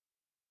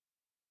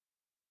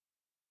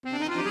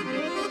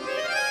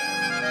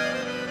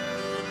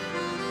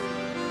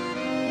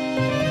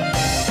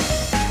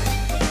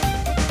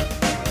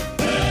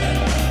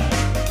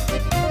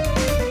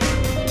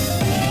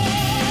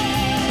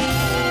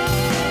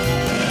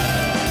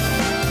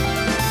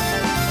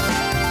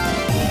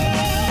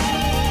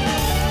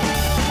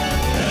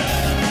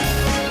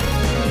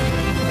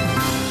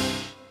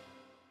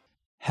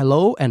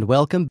Hello and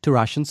welcome to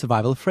Russian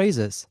Survival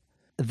Phrases.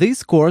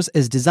 This course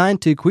is designed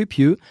to equip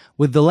you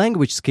with the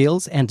language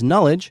skills and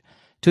knowledge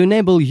to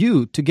enable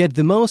you to get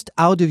the most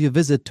out of your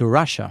visit to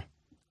Russia.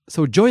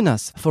 So join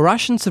us for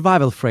Russian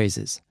Survival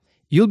Phrases.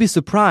 You'll be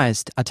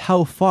surprised at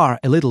how far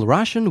a little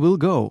Russian will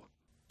go.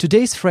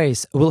 Today's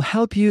phrase will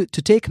help you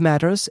to take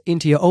matters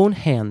into your own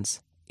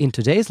hands. In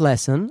today's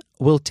lesson,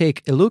 we'll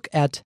take a look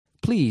at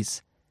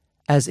please,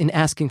 as in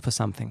asking for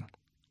something.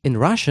 In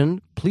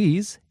Russian,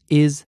 please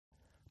is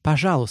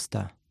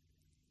пожалуйста.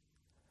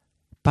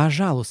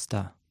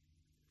 Пожалуйста.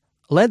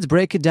 Let's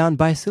break it down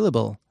by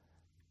syllable.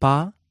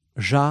 Пожалуйста.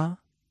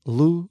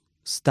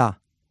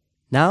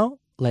 Now,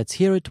 let's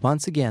hear it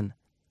once again.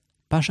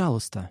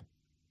 Пожалуйста.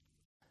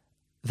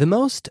 The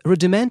most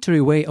rudimentary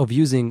way of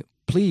using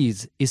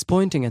please is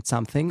pointing at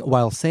something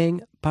while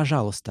saying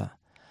пожалуйста.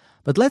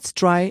 But let's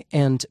try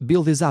and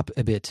build this up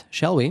a bit,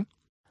 shall we?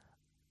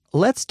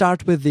 Let's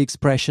start with the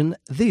expression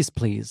this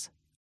please,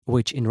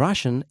 which in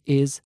Russian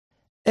is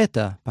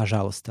это,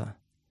 пожалуйста.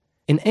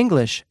 In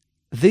English,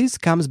 this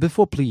comes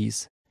before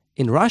please.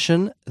 In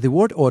Russian, the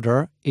word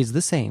order is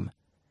the same.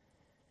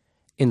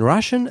 In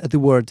Russian, the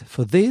word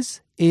for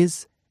this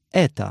is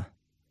это.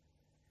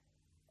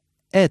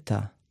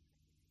 Это.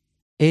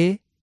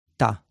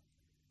 Это.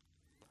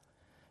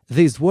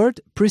 This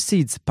word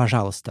precedes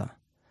пожалуйста.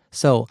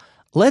 So,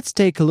 let's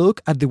take a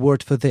look at the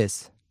word for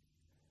this.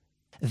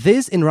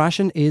 This in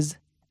Russian is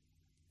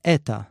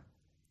это.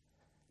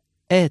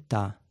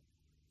 Это.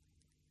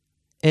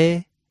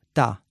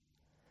 Это.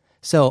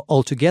 So,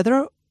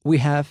 altogether, we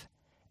have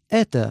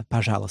это,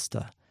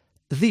 пожалуйста.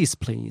 This,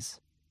 please.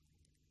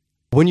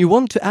 When you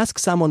want to ask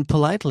someone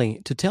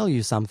politely to tell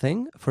you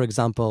something, for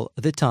example,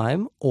 the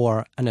time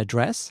or an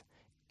address,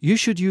 you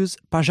should use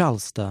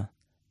пожалуйста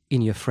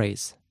in your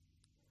phrase.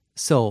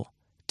 So,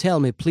 tell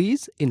me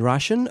please in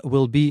Russian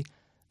will be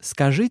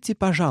скажите,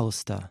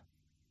 пожалуйста.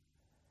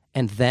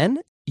 And then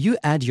you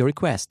add your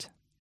request.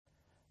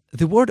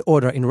 The word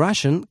order in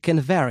Russian can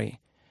vary.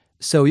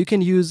 So you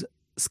can use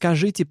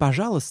 «скажите,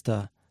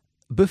 пожалуйста»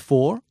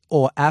 before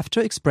or after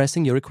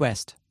expressing your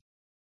request.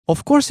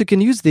 Of course, you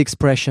can use the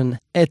expression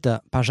 «это,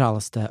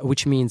 пожалуйста»,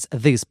 which means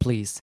 «this,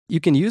 please». You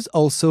can use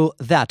also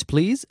 «that,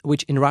 please»,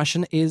 which in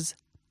Russian is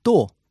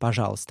 «то,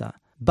 пожалуйста».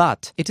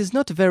 But it is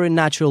not a very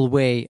natural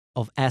way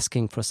of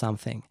asking for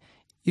something.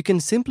 You can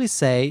simply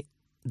say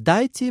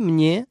 «дайте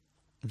мне»,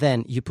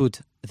 then you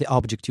put the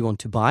object you want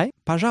to buy,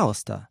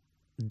 «пожалуйста».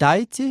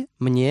 «Дайте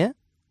мне»,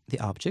 the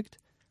object,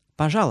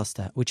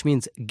 пожалуйста, which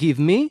means give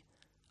me,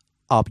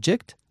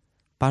 object,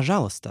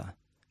 пожалуйста,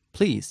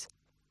 please.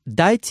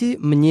 Дайте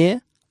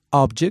мне,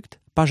 object,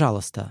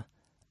 пожалуйста.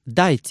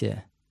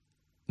 Дайте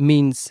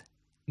means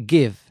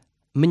give,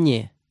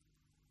 мне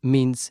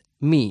means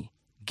me,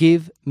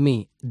 give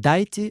me.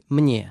 Дайте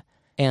мне.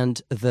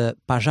 And the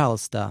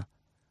пожалуйста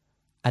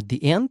at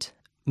the end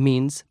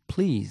means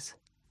please.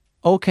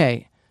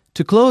 Okay,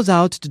 to close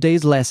out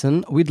today's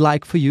lesson, we'd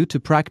like for you to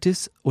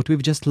practice what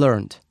we've just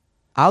learned.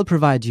 I'll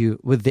provide you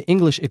with the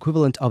English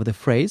equivalent of the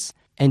phrase,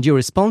 and you're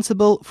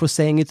responsible for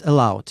saying it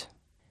aloud.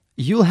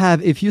 You'll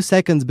have a few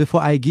seconds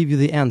before I give you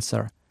the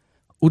answer.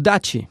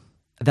 Удачи.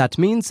 That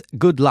means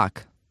good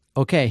luck.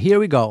 Okay, here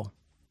we go.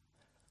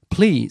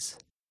 Please.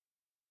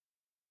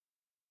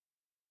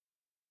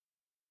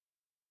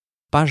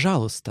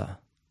 Пожалуйста.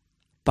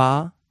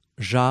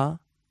 Пожалуйста.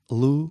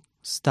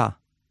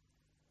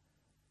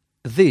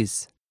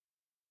 This.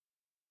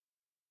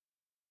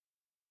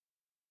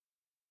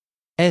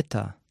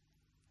 Это.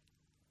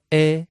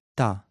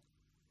 Это.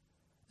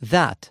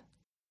 That.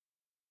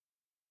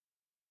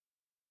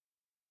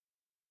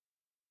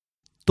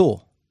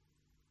 То.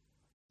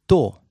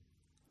 То.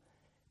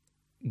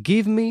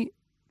 Give me,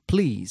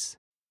 please.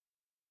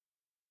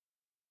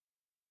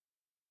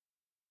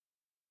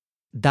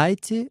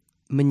 Дайте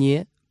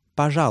мне,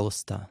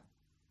 пожалуйста.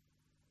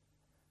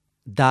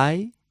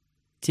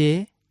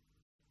 Дайте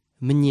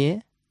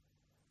мне,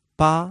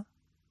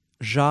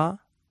 пожалуйста.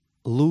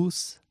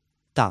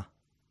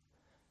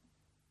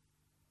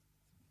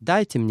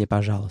 Дайте мне,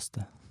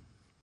 пожалуйста.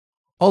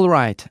 All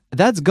right,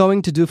 that's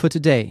going to do for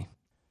today.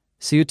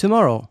 See you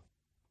tomorrow,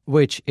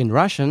 which in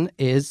Russian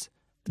is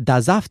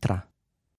до завтра.